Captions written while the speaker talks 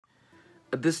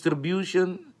a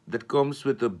distribution that comes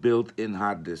with a built-in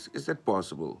hard disk. Is that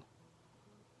possible?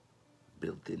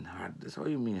 Built-in hard disk? How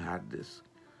do you mean hard disk?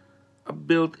 A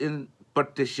built-in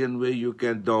partition where you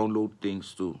can download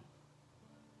things to.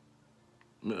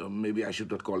 Maybe I should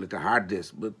not call it a hard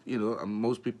disk, but you know,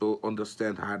 most people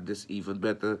understand hard disk even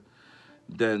better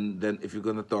than if you're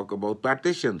gonna talk about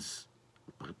partitions.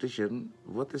 Partition?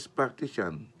 What is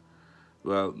partition?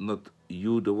 Well, not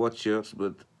you, the watchers,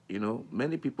 but you know,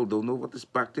 many people don't know what is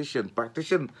partition.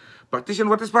 Partition.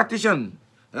 What is partition?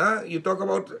 Huh? You talk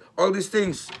about all these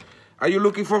things. Are you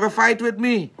looking for a fight with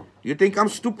me? You think I'm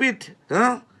stupid?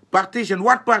 Huh? Partition.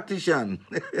 What partition?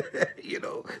 You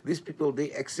know, these people,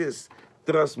 they exist.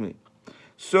 Trust me.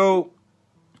 So,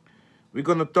 we're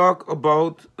going to talk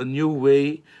about a new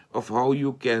way of how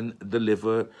you can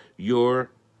deliver your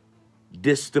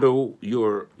distro,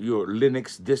 your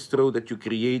Linux distro that you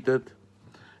created.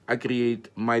 I create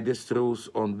my distros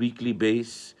on weekly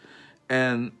basis,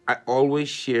 and I always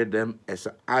share them as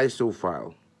an ISO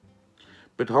file.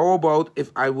 But how about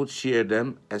if I would share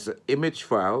them as an image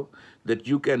file that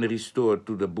you can restore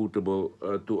to the bootable,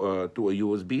 to a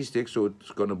USB stick, so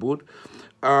it's gonna boot.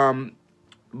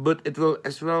 But it will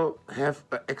as well have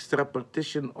an extra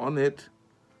partition on it,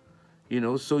 you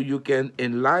know, so you can,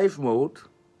 in live mode,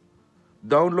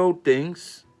 download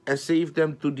things and save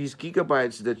them to these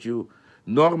gigabytes that you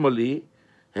normally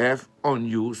have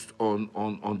unused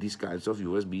on these kinds of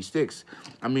USB sticks.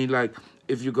 I mean, like,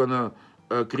 if you're gonna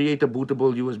create a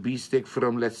bootable USB stick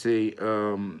from, let's say,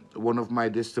 one of my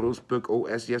distros,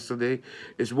 PUC yesterday,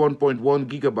 is 1.1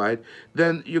 gigabyte,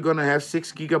 then you're gonna have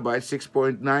 6 gigabytes,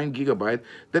 6.9 gigabyte.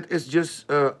 That is just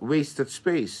wasted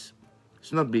space.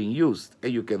 It's not being used,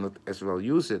 and you cannot as well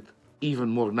use it. Even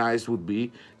more nice would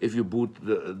be if you boot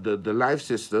the live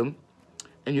system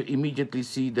and you immediately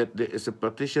see that there is a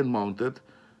partition mounted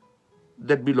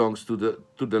that belongs to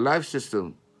the live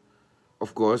system.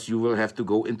 Of course, you will have to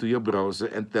go into your browser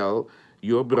and tell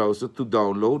your browser to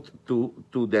download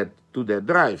to that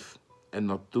drive, and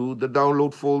not to the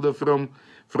download folder from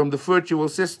the virtual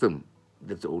system.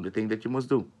 That's the only thing that you must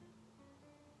do.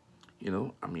 You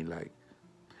know, I mean, like,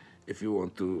 if you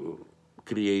want to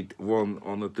create one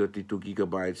on a 32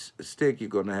 gigabytes stick, you're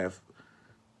gonna have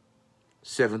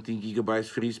 17 gigabytes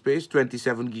free space,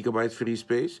 27 gigabytes free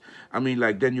space. I mean,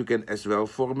 like, then you can as well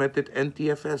format it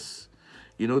NTFS.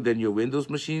 You know, then your Windows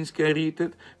machines can read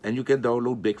it, and you can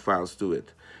download big files to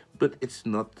it. But it's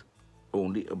not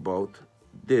only about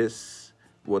this,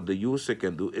 what the user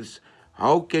can do. It's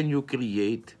how can you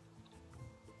create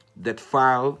that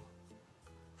file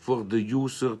for the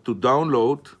user to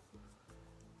download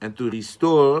and to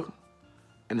restore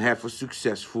and have a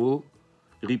successful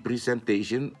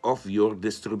representation of your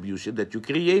distribution that you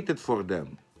created for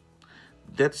them.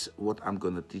 That's what I'm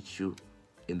going to teach you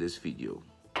in this video.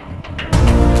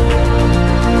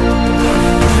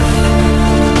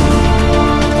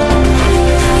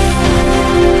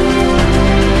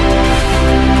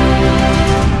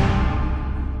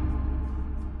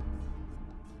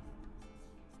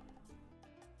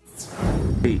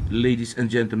 Hey, ladies and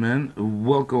gentlemen,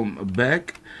 welcome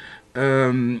back.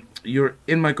 You're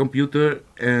in my computer,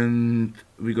 and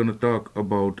we're gonna talk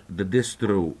about the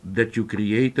distro that you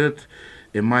created.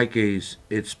 In my case,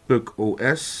 it's PUC.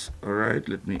 All right,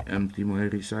 let me empty my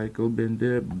recycle bin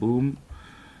there. Boom.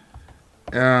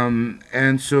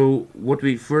 And so what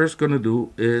we first gonna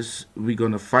do is we're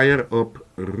gonna fire up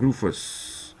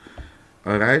Rufus.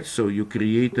 All right, so you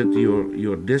created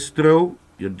your distro.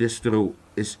 Your distro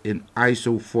is in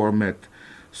ISO format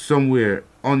somewhere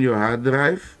on your hard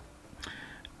drive.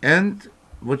 And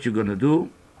what you're gonna do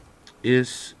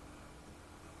is,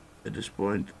 at this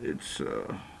point it's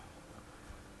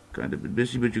kind of a bit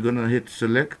busy, but you're gonna hit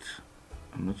select.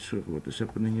 I'm not sure what is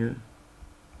happening here.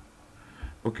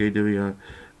 Okay, there we are.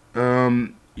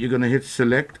 You're gonna hit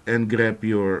select and grab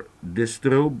your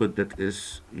distro, but that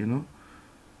is, you know,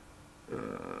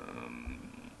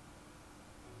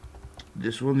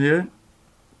 this one here.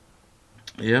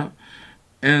 Yeah.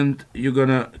 And you're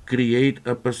gonna create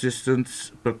a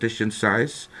persistence partition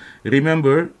size.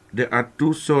 Remember, there are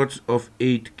two sorts of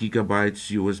 8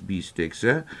 gigabytes USB sticks.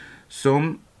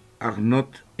 Some are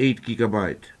not 8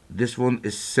 gigabyte. This one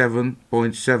is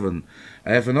 7.7.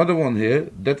 I have another one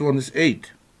here. That one is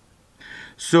 8.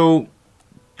 So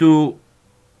to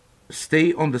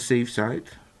stay on the safe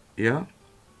side, yeah,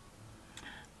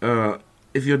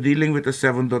 if you're dealing with a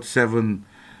 7.7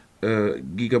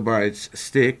 gigabytes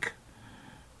stick,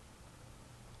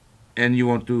 and you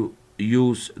want to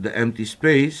use the empty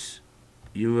space,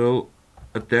 you will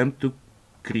attempt to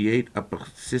create a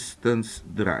persistence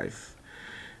drive.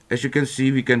 As you can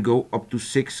see, we can go up to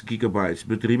 6 gigabytes.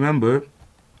 But remember,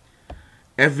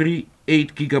 every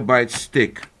 8 gigabyte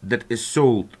stick that is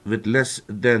sold with less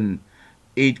than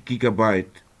 8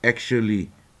 gigabyte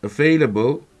actually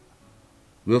available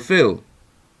will fail.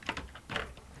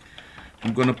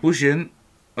 I'm gonna push in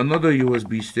another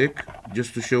USB stick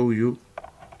just to show you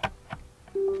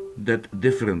that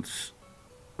difference.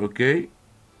 Okay,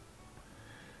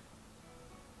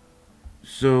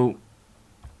 so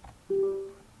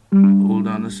hold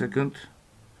on a second.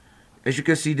 As you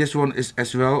can see, this one is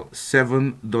as well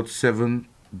 7.7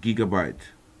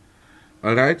 gigabyte.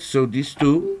 Alright, so these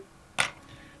two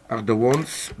are the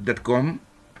ones that come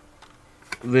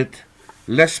with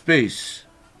less space.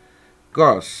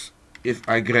 Because if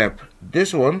I grab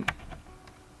this one,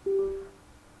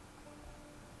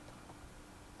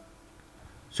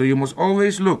 so you must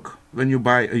always look when you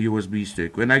buy a USB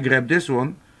stick. When I grab this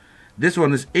one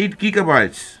is 8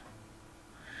 gigabytes.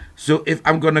 So if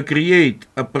I'm gonna create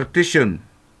a partition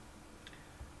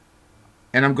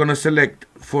and I'm gonna select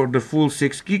for the full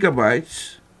 6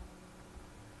 gigabytes,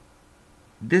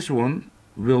 this one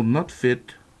will not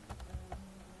fit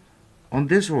on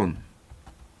this one.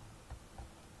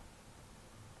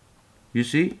 You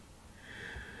see?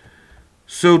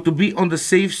 So to be on the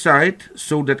safe side,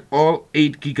 so that all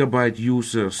 8 gigabyte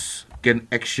users can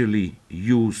actually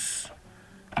use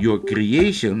your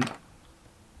creation,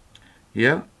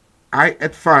 yeah, I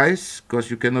advise, because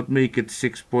you cannot make it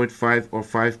 6.5 or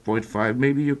 5.5,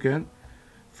 maybe you can,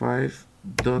 5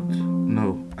 dot,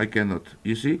 no, I cannot,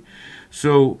 you see?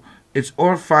 So it's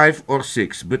or 5 or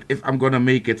 6, but if I'm gonna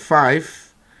make it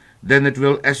 5, then it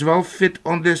will as well fit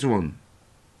on this one,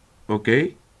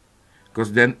 okay?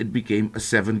 Because then it became a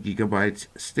 7 gigabyte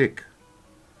stick.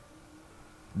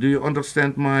 Do you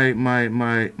understand my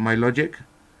logic?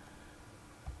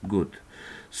 Good.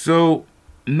 So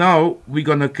now we're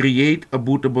gonna create a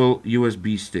bootable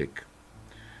USB stick.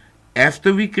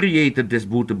 After we created this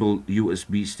bootable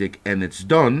USB stick and it's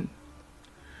done,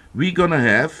 we're gonna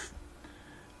have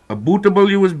a bootable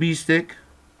USB stick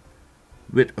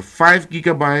with a 5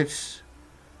 gigabytes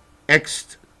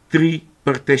X3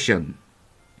 partition.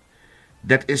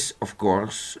 That is, of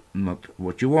course, not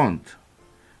what you want.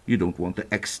 You don't want the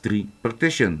X3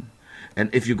 partition. And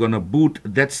if you're gonna boot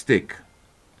that stick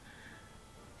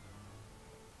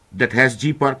that has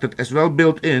gparted as well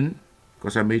built in,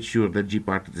 because I made sure that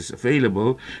gparted is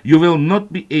available, you will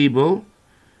not be able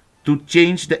to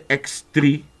change the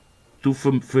X3 to,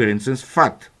 for instance,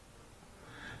 FAT.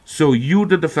 So you,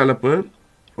 the developer,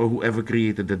 or whoever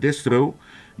created the distro,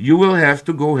 you will have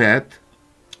to go ahead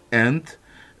and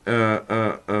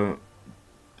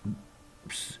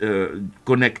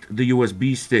connect the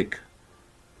USB stick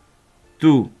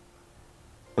to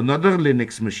another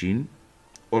Linux machine,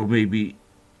 or maybe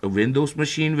a Windows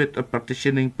machine with a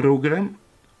partitioning program,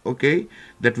 okay,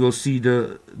 that will see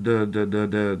the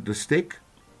stick,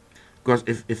 because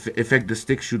if in fact the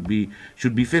stick should be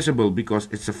visible, because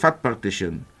it's a FAT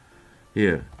partition.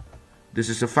 Here, this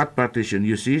is a FAT partition,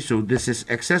 you see, so this is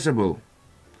accessible,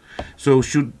 so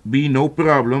should be no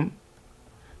problem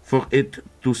for it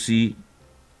to see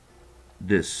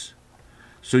this.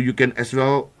 So you can as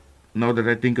well, now that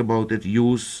I think about it,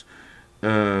 use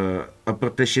a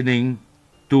partitioning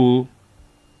tool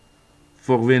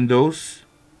for Windows.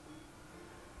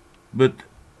 But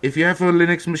if you have a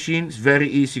Linux machine, it's very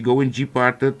easy. Go in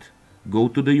gparted, go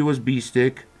to the USB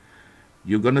stick,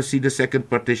 you're gonna see the second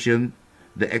partition,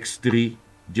 the X3,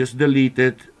 just delete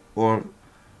it, or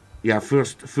yeah,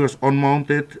 first unmount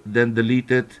it, then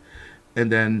delete it,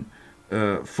 and then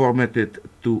format it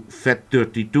to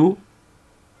FAT32,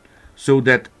 so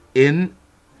that in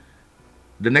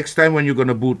the next time when you're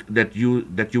gonna boot that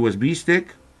USB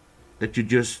stick that you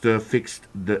just fixed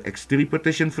the X3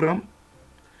 partition from,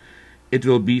 it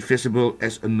will be visible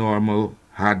as a normal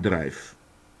hard drive.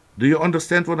 Do you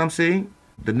understand what I'm saying?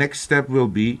 The next step will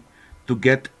be to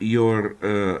get your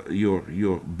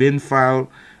bin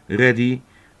file ready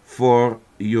for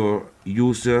your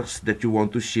users that you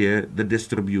want to share the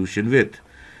distribution with.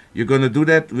 You're gonna do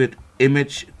that with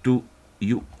image to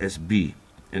USB,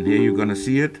 and here you're gonna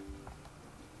see it.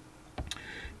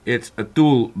 It's a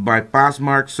tool by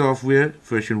Passmark software,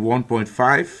 version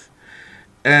 1.5,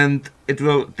 and it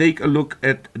will take a look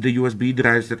at the USB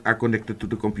drives that are connected to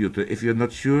the computer. If you're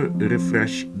not sure,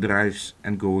 refresh drives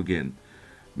and go again.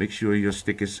 Make sure your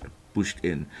stick is pushed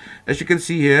in. As you can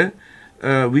see here,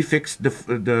 we fixed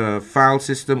the file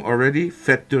system already,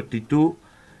 FAT32,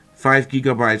 5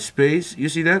 gigabyte space, you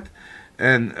see that?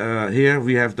 And here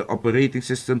we have the operating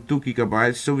system, 2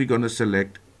 gigabytes, so we're gonna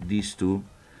select these two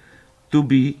to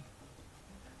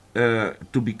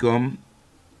become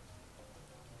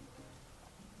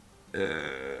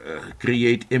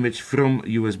create image from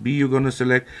USB, you're gonna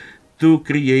select to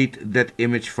create that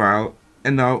image file,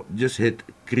 and now just hit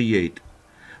create.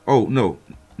 Oh no,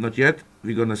 not yet.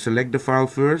 We're gonna select the file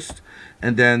first,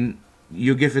 and then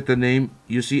you give it a name.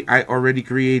 You see I already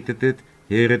created it.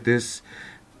 Here it is.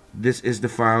 This is the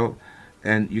file,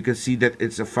 and you can see that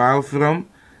it's a file from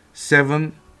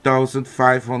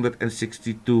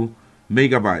 7,562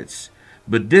 megabytes.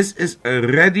 But this is a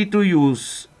ready to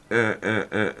use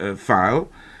file,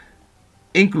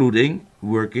 including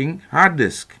working hard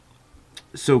disk.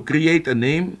 So create a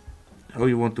name, how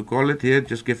you want to call it here,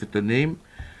 just give it a name.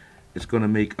 It's gonna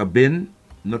make a bin,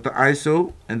 not the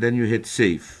ISO, and then you hit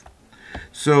save.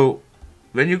 So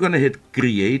when you're gonna hit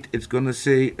create, it's gonna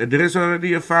say there is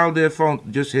already a file there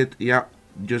found. Just hit yeah,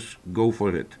 just go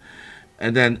for it,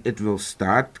 and then it will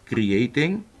start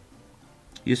creating.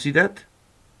 You see that?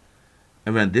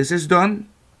 And when this is done,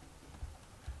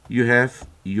 you have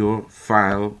your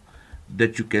file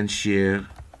that you can share.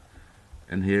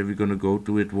 And here we're gonna go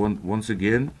to it once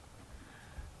again.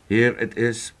 Here it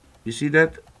is. You see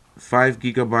that? 5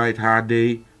 gigabyte hard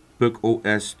day, Puck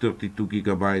OS 32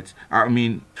 gigabytes. I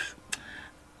mean,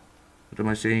 what am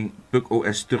I saying? Puck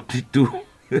OS 32,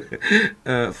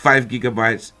 5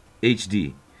 gigabytes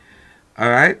HD. All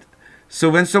right. So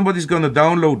when somebody's gonna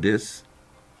download this,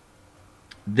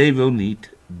 they will need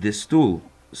this tool.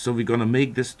 So we're gonna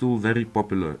make this tool very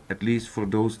popular, at least for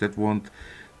those that want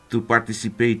to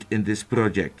participate in this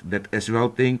project, that as well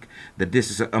think that this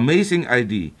is an amazing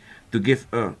idea to give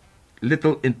a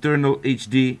little internal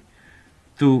HD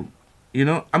to, you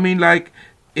know, I mean, like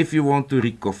if you want to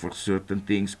recover certain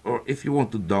things, or if you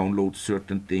want to download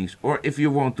certain things, or if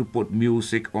you want to put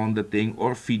music on the thing,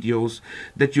 or videos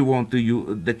that you want to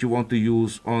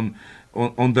use on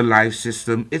the live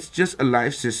system. It's just a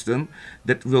live system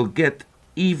that will get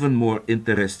even more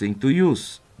interesting to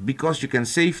use because you can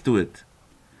save to it.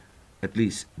 At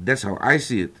least that's how I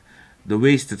see it. The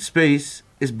wasted space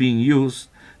is being used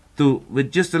to,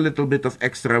 with just a little bit of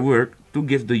extra work, to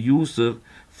give the user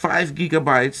 5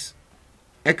 gigabytes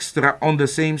extra on the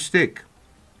same stick.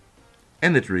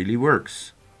 And it really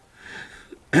works.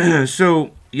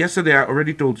 So yesterday I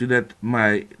already told you that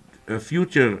my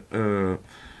future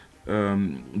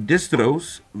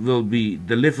distros will be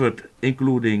delivered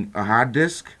including a hard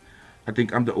disk. I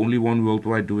think I'm the only one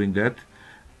worldwide doing that.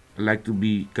 I like to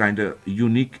be kind of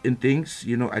unique in things.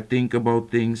 You know, I think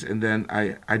about things and then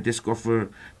I discover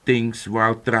things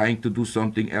while trying to do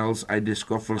something else. I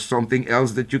discover something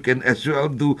else that you can as well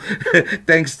do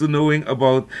thanks to knowing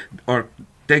about, or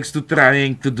thanks to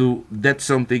trying to do that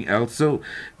something else. So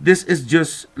this is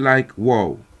just like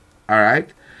wow. All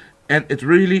right. And it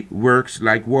really works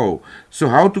like wow. So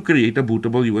how to create a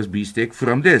bootable USB stick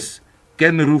from this?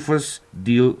 Can Rufus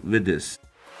deal with this?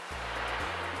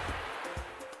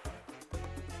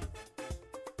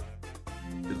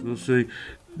 It will say,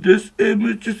 this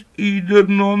image is either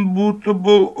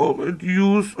non-bootable or it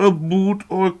uses a boot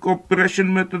or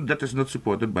compression method that is not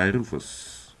supported by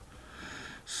Rufus.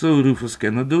 So Rufus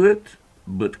cannot do it,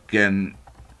 but can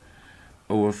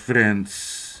our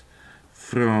friends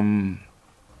from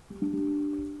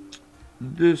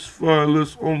this file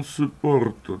is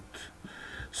unsupported.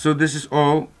 So this is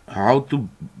all how to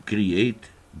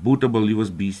create bootable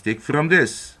USB stick from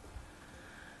this.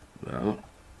 Well,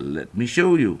 let me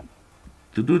show you.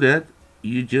 To do that,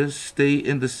 you just stay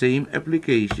in the same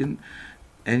application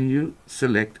and you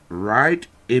select write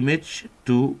image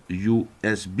to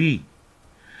USB.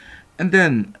 And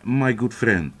then, my good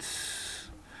friends,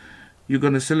 you're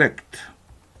gonna select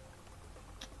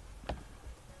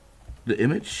the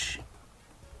image,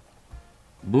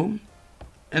 boom,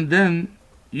 and then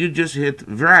you just hit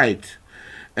write.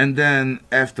 And then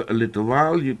after a little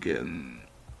while you can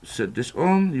set this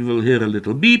on. You will hear a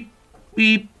little beep,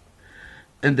 beep,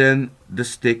 and then the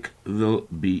stick will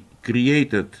be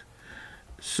created.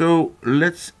 So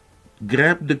let's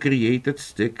grab the created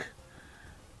stick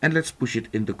and let's push it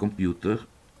in the computer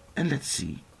and let's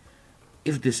see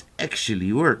if this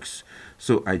actually works.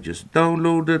 So I just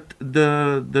downloaded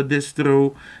the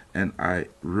distro and I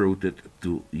wrote it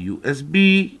to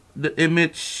USB, the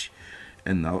image,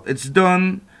 and now it's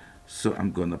done. So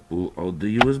I'm gonna pull out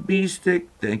the USB stick.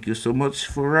 Thank you so much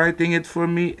for writing it for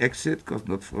me. Exit, because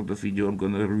not for the video I'm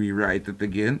gonna rewrite it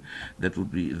again. That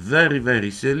would be very,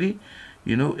 very silly.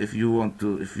 You know, if you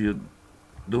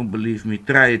don't believe me,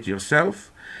 try it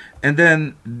yourself. And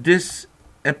then this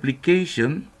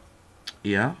application,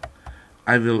 yeah,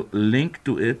 I will link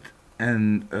to it,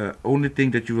 and only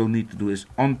thing that you will need to do is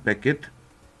unpack it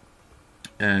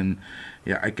And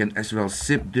yeah, I can as well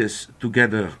zip this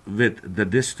together with the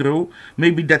distro.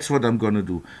 Maybe that's what I'm gonna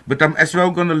do. But I'm as well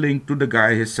gonna link to the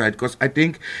guy his site, because I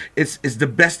think it's the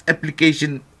best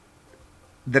application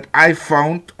that I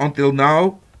found until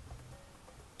now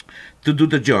to do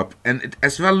the job, and it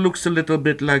as well looks a little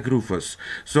bit like Rufus.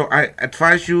 So I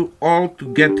advise you all to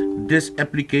get this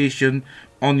application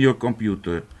on your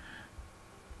computer.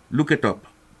 Look it up.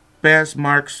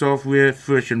 Passmark software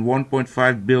version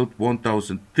 1.5 build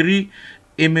 1003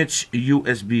 image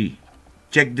USB.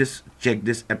 Check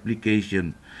this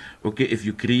application. Okay, if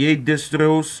you create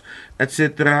distros,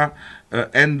 etc.,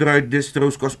 Android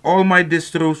distros, because all my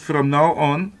distros from now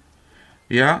on,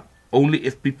 yeah, only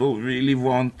if people really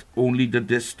want only the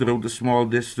distro, the small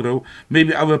distro.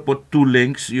 Maybe I will put two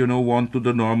links, you know, one to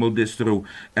the normal distro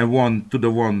and one to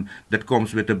the one that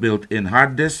comes with a built-in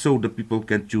hard disk, so the people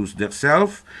can choose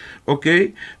themselves.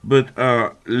 Okay, but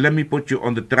let me put you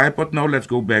on the tripod now. Let's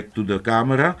go back to the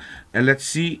camera and let's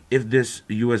see if this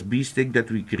USB stick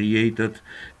that we created,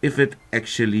 if it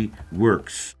actually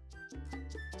works.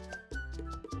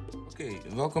 Okay,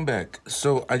 welcome back.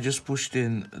 So I just pushed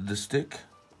in the stick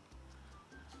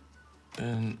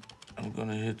and I'm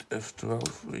gonna hit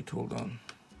F12. Wait, hold on.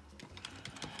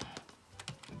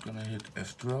 I'm gonna hit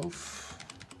F12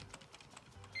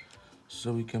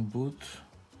 so we can boot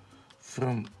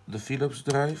from the Philips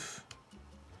drive.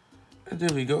 And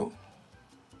there we go.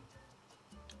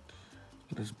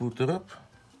 Let's boot her up.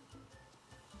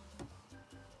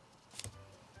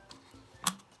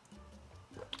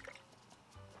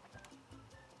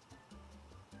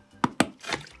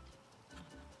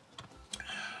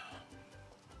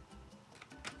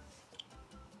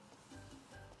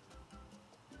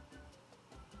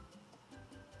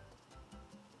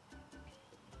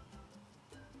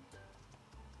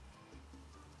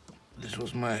 This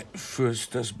was my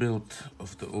first test build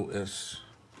of the OS.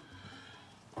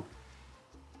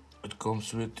 It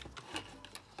comes with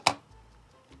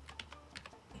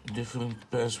different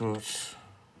passwords.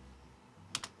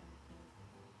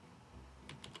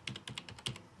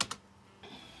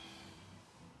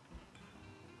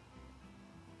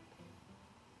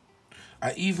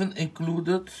 I even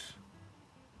included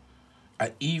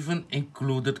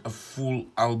a full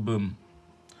album,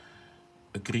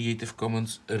 a Creative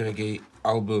Commons reggae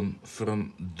album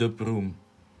from Dubroom.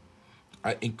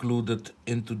 I included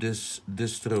into this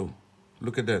distro.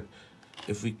 Look at that.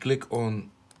 If we click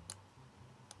on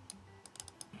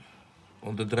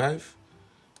the drive,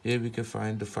 here we can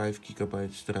find the 5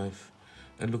 gigabytes drive.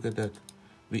 And look at that.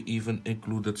 We even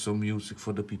included some music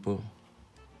for the people.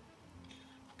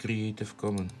 Creative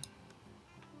Commons.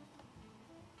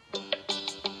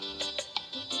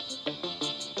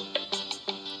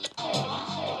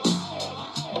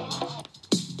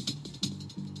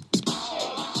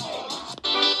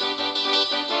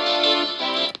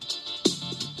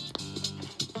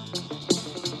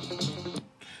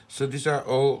 So these are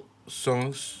all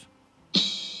songs.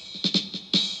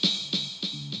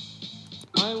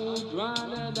 I would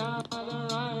rather die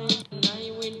right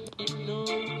night with no.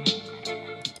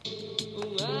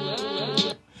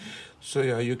 So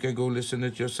yeah, you can go listen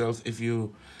it yourself if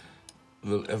you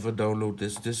will ever download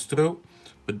this distro.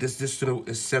 But this distro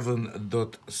is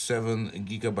 7.7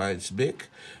 gigabytes big.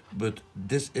 But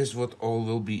this is what all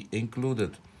will be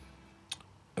included.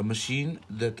 A machine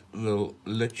that will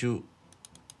let you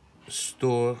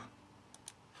store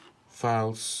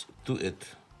files to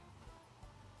it.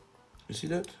 You see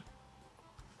that?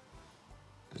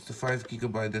 That's the 5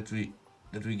 gigabyte that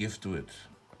we give to it.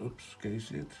 Oops, can you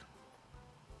see it?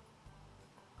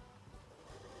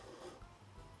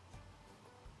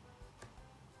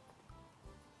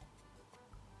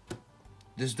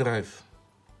 This drive.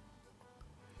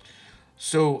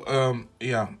 So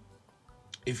yeah,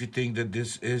 if you think that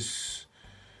this is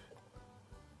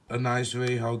a nice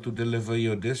way how to deliver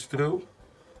your distro,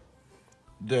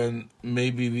 then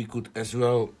maybe we could as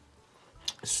well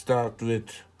start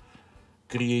with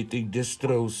creating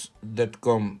distros that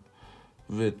come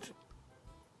with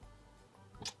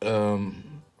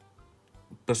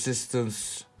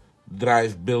persistence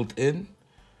drive built in.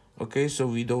 Okay, so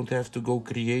we don't have to go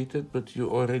create it, but you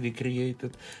already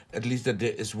created. At least that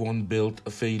there is one build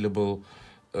available.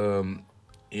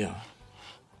 Yeah,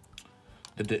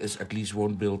 that there is at least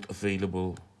one build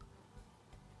available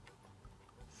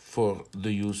for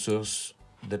the users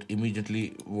that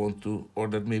immediately want to, or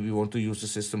that maybe want to use the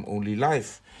system only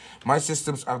live. My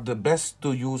systems are the best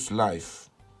to use live.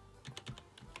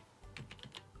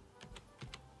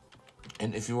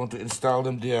 And if you want to install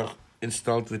them, they are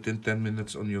installed within 10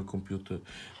 minutes on your computer.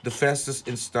 The fastest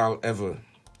install ever.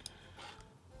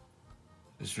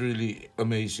 It's really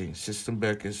amazing. System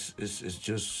Back is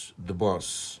just the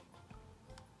boss.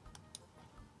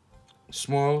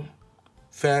 Small,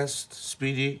 fast,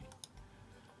 speedy.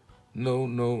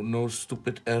 No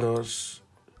stupid errors.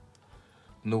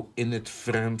 No init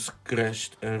frames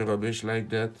crashed and rubbish like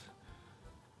that.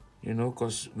 You know,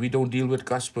 because we don't deal with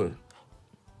Casper.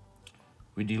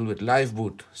 We deal with live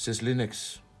boot,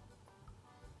 syslinux.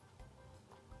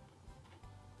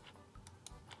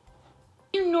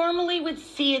 You normally would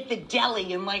see at the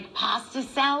deli in like pasta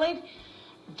salad.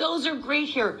 Those are great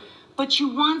here, but you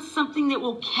want something that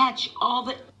will catch all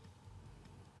the...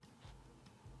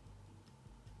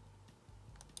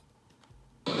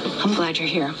 I'm glad you're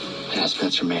here. Yeah,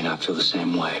 Spencer may not feel the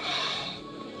same way.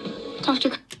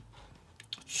 Dr.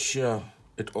 Sure,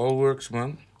 it all works,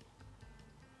 man.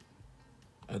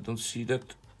 I don't see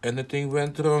that anything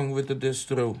went wrong with the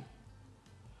distro.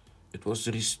 It was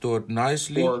restored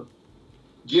nicely. Or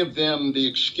give them the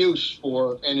excuse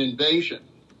for an invasion.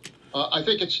 I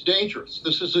think it's dangerous.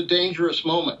 This is a dangerous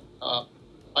moment.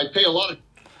 I pay a lot of...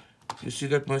 You see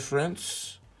that, my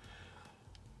friends?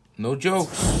 No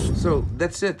jokes. So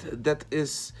that's it. That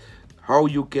is how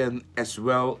you can as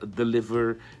well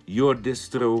deliver your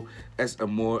distro as a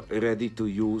more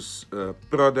ready-to-use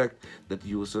product that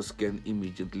users can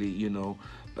immediately, you know,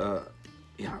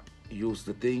 use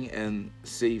the thing and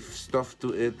save stuff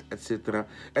to it, etc.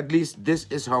 At least this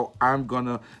is how I'm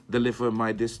gonna deliver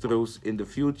my distros in the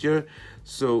future.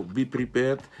 So be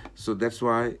prepared. So that's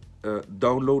why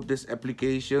download this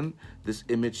application, this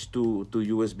image to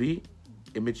USB.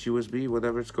 Image USB,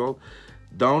 whatever it's called.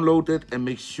 Download it and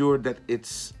make sure that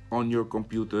it's on your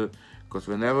computer, because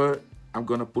whenever I'm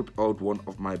gonna put out one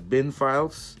of my bin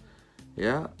files,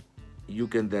 yeah, you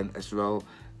can then as well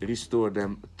restore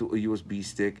them to a USB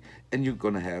stick, and you're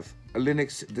gonna have a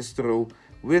Linux distro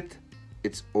with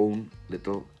its own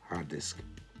little hard disk.